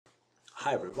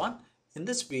Hi everyone, in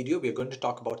this video we are going to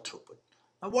talk about throughput.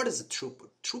 Now what is a throughput?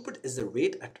 Throughput is the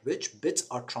rate at which bits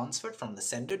are transferred from the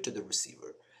sender to the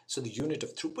receiver. So the unit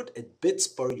of throughput is bits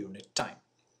per unit time.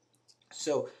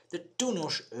 So the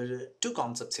two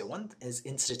concepts here. One is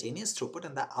instantaneous throughput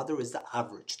and the other is the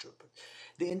average throughput.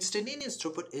 The instantaneous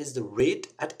throughput is the rate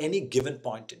at any given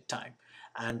point in time,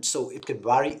 and so it can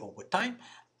vary over time,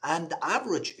 and the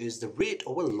average is the rate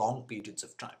over long periods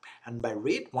of time. And by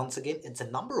rate, once again, it's the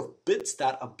number of bits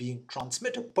that are being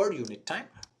transmitted per unit time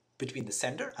between the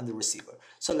sender and the receiver.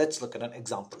 So let's look at an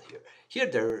example here. Here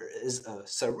there is a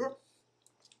server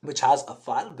which has a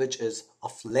file which is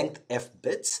of length f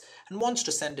bits and wants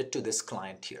to send it to this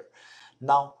client here.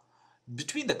 Now,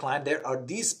 between the client there are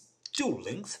these two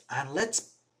links, and let's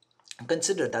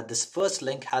consider that this first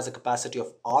link has a capacity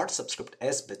of r subscript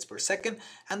s bits per second,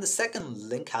 and the second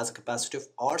link has a capacity of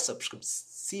r subscript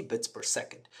c bits per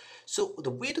second. So the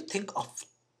way to think of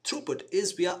throughput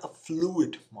is via a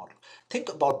fluid model. Think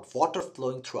about water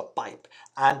flowing through a pipe,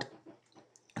 and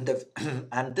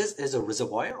this is a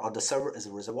reservoir, or the server is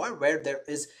a reservoir where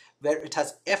it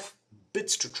has f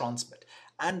bits to transmit,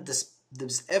 and this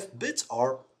f bits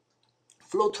are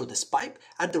flow through this pipe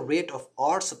at the rate of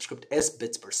r subscript s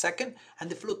bits per second, and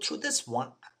they flow through this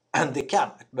one, and they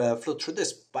can flow through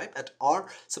this pipe at r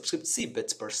subscript c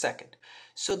bits per second.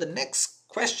 So the next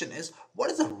question is,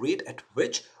 what is the rate at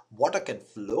which water can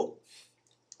flow,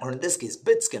 or in this case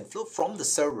bits can flow from the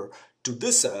server to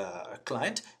this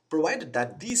client, provided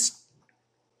that these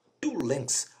two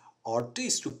links or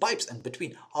these two pipes in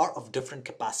between are of different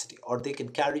capacity, or they can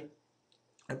carry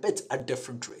bits at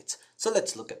different rates. So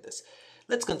let's look at this.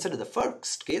 Let's consider the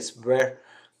first case where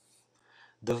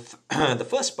the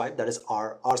first pipe, that is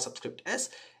r subscript s,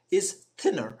 is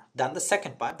thinner than the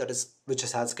second pipe, that is which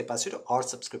has capacity of r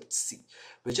subscript c,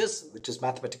 which is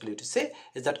mathematically to say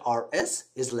is that rs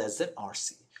is less than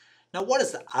rc. Now what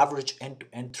is the average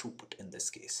end-to-end throughput in this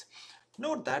case?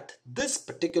 Note that this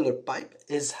particular pipe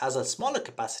has a smaller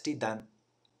capacity than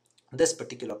this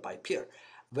particular pipe here,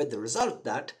 with the result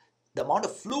that the amount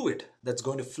of fluid that's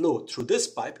going to flow through this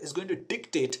pipe is going to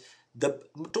dictate the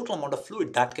total amount of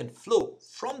fluid that can flow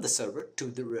from the server to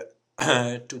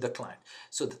the client.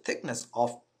 So the thickness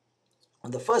of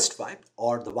the first pipe,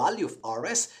 or the value of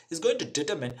RS, is going to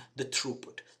determine the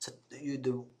throughput. So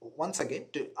once again,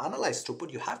 to analyze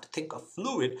throughput, you have to think of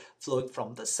fluid flowing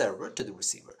from the server to the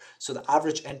receiver. So the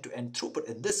average end-to-end throughput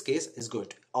in this case is going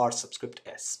to be R subscript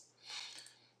S.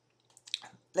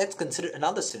 Let's consider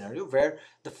another scenario where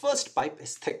the first pipe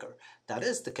is thicker. That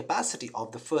is, the capacity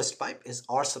of the first pipe is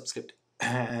R subscript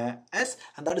S,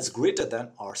 and that is greater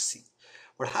than RC.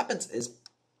 What happens is,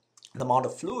 the amount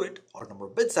of fluid, or number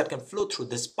of bits that can flow through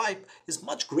this pipe, is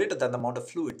much greater than the amount of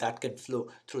fluid that can flow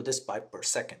through this pipe per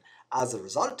second. As a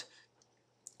result,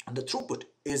 the throughput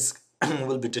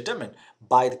will be determined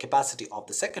by the capacity of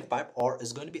the second pipe, or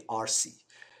is going to be RC.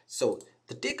 So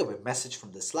the takeaway message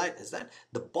from this slide is that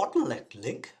the bottleneck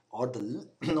link, or the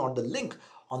link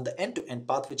on the end-to-end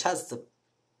path which has the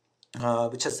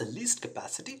least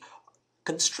capacity,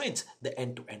 constrains the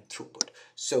end-to-end throughput.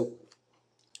 So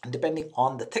depending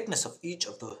on the thickness of each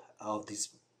of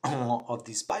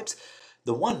these pipes,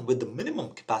 the one with the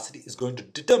minimum capacity is going to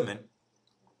determine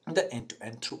the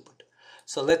end-to-end throughput.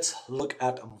 So let's look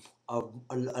at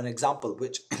an example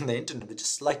in the internet which is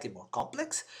slightly more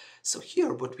complex. So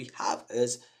here what we have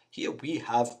is, we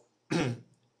have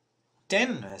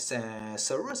 10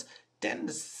 servers, 10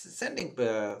 sending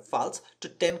files to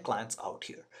 10 clients out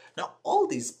here. Now all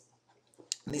these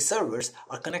servers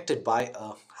are connected by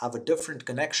have a different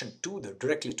connection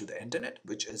directly to the internet,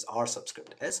 which is R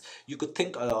subscript S. You could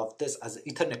think of this as an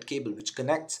Ethernet cable which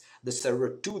connects the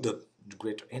server to the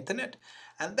greater internet,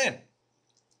 and then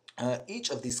each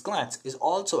of these clients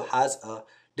also has a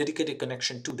dedicated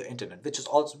connection to the internet,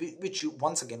 which you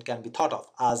once again can be thought of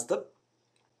as the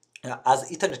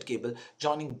Ethernet cable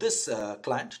joining this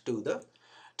client to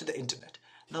the internet.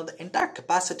 Now the entire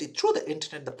capacity through the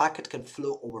internet, the packet can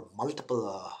flow over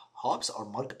multiple hops or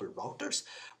multiple routers,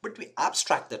 but we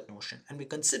abstract that notion and we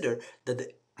consider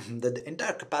that the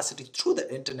entire capacity through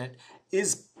the internet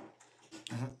is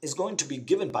going to be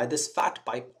given by this fat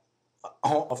pipe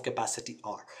of capacity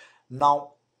R.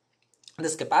 Now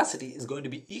this capacity is going to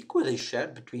be equally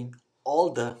shared between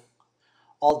all the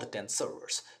 10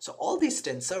 servers. So all these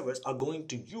 10 servers are going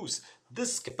to use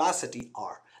this capacity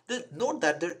R. Note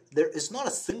that there is not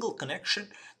a single connection.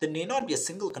 There may not be a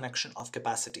single connection of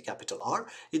capacity capital R.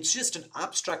 It's just an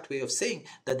abstract way of saying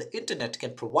that the internet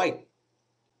can provide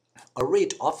a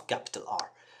rate of capital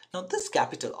R. Now this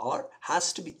capital R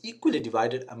has to be equally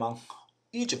divided among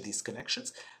each of these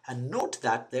connections, and note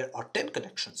that there are 10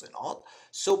 connections in all.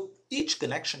 So each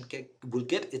connection will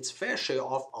get its fair share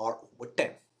of R over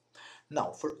 10.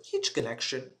 Now for each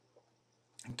connection,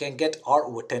 you can get R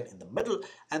over 10 in the middle,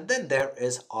 and then there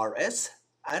is RS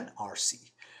and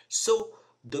RC. So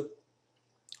the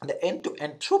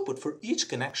end-to-end throughput for each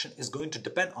connection is going to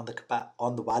depend on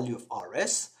the value of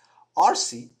RS,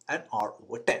 RC, and R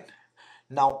over 10.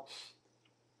 Now,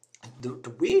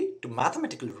 the way to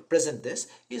mathematically represent this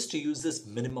is to use this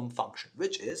minimum function,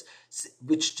 which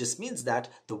just means that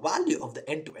the value of the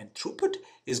end-to-end throughput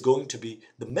is going to be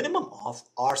the minimum of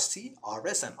RC,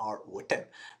 RS, and R over 10.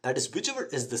 That is, whichever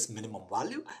is this minimum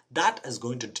value, that is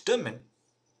going to determine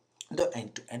the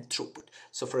end-to-end throughput.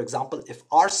 So for example, if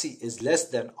RC is less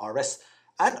than RS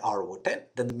and R over 10,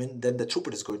 then the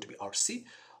throughput is going to be RC.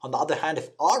 On the other hand,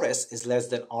 if RS is less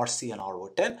than RC and R over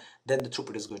 10, then the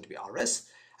throughput is going to be RS.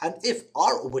 And if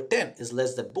R over 10 is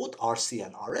less than both RC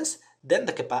and RS, then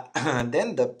the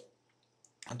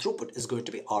throughput is going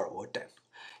to be R over 10.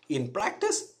 In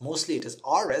practice, mostly it is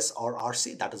RS or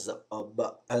RC that is a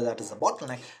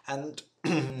bottleneck, and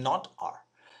not R.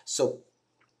 So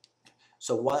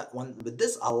with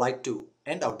this, I'd like to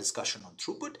end our discussion on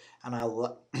throughput,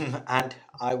 and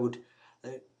I would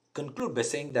conclude by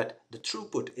saying that the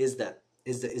throughput is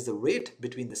the rate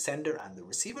between the sender and the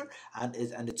receiver, and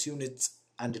its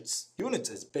units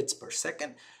is bits per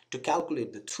second. To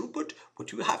calculate the throughput,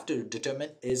 what you have to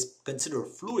determine is consider a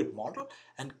fluid model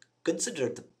and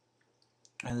consider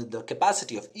the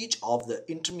capacity of each of the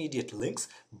intermediate links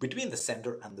between the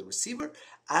sender and the receiver,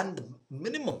 and the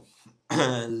minimum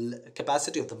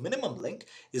capacity of the minimum link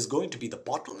is going to be the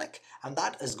bottleneck, and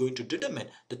that is going to determine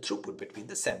the throughput between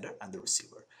the sender and the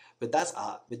receiver. With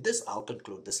this, I'll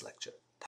conclude this lecture.